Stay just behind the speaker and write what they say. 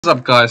What's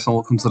up, guys, and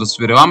welcome to this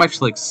video. I'm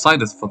actually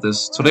excited for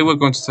this. Today we're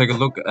going to take a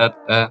look at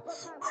a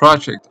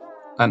project,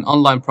 an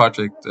online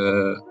project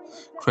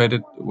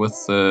created with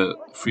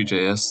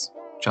Three.js,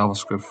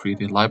 JavaScript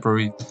 3D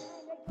library.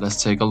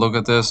 Let's take a look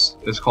at this.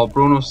 It's called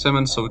Bruno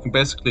Simon, so we can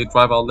basically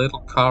drive our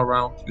little car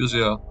around, use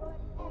your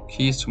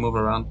keys to move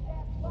around.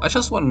 I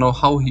just want to know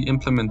how he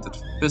implemented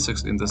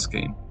physics in this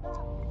game.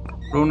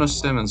 Bruno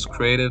Simon's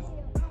creative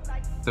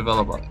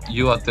developer.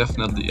 You are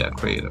definitely a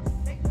creative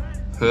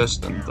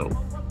person, though.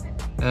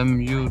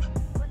 Mute,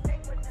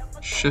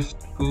 shift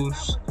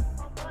boost,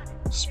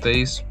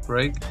 space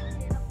break.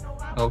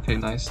 Okay,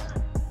 nice.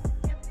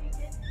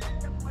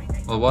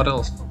 Well, what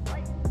else?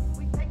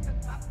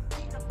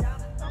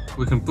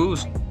 We can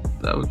boost.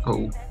 There we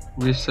go.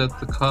 Reset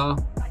the car.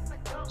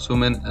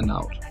 Zoom in and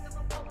out.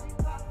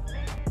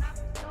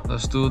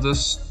 Let's do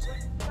this.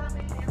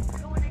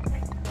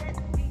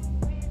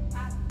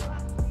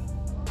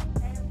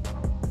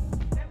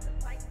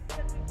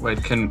 Wait,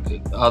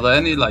 are there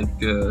any like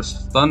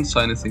stunts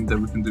or anything that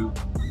we can do?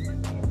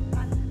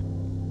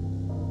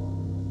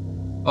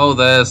 Oh,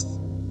 there's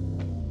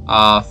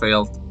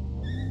failed.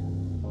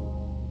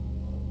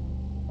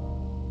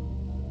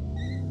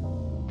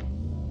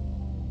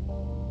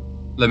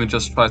 Let me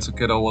just try to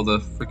get over the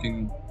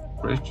freaking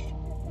bridge.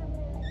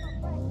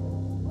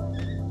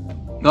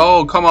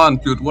 No, come on,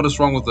 dude, what is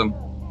wrong with them?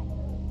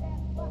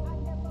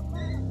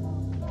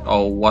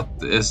 Oh, what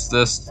is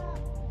this?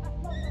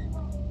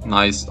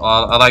 Nice.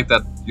 I like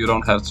that you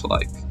don't have to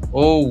like...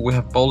 Oh, we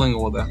have bowling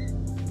over there.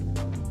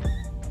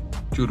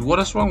 Dude, what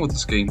is wrong with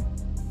this game?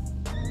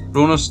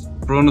 Bruno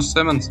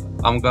Simon,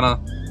 I'm gonna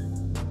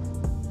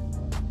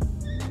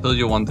kill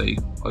you one day.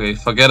 Okay,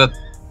 forget it.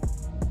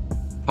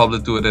 Probably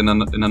do it in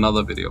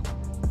another video.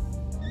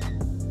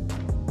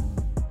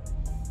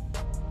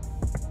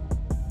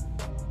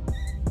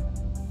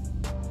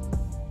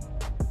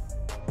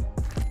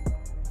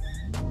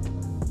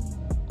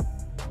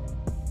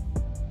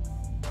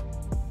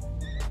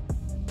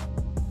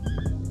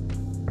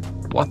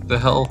 What the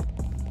hell?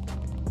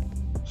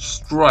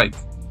 Strike.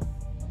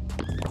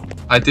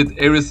 I did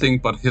everything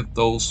but hit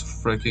those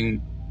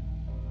freaking...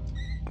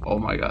 Oh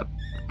my god.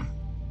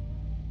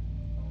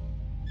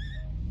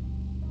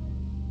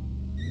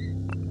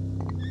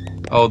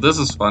 Oh, this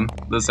is fun.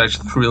 This is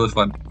actually really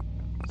fun.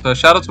 So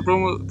shout out to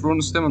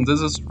Bruno Simon. This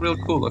is real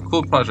cool. A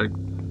cool project.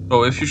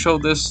 So if you show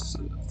this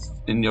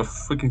in your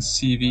freaking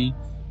CV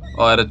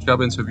or at a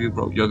job interview,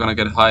 bro, you're gonna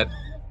get hired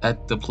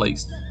at the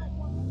place.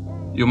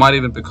 You might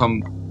even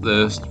become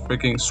the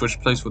freaking switch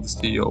place with the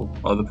CEO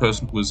or the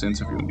person who is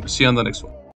interviewing you. See you on the next one.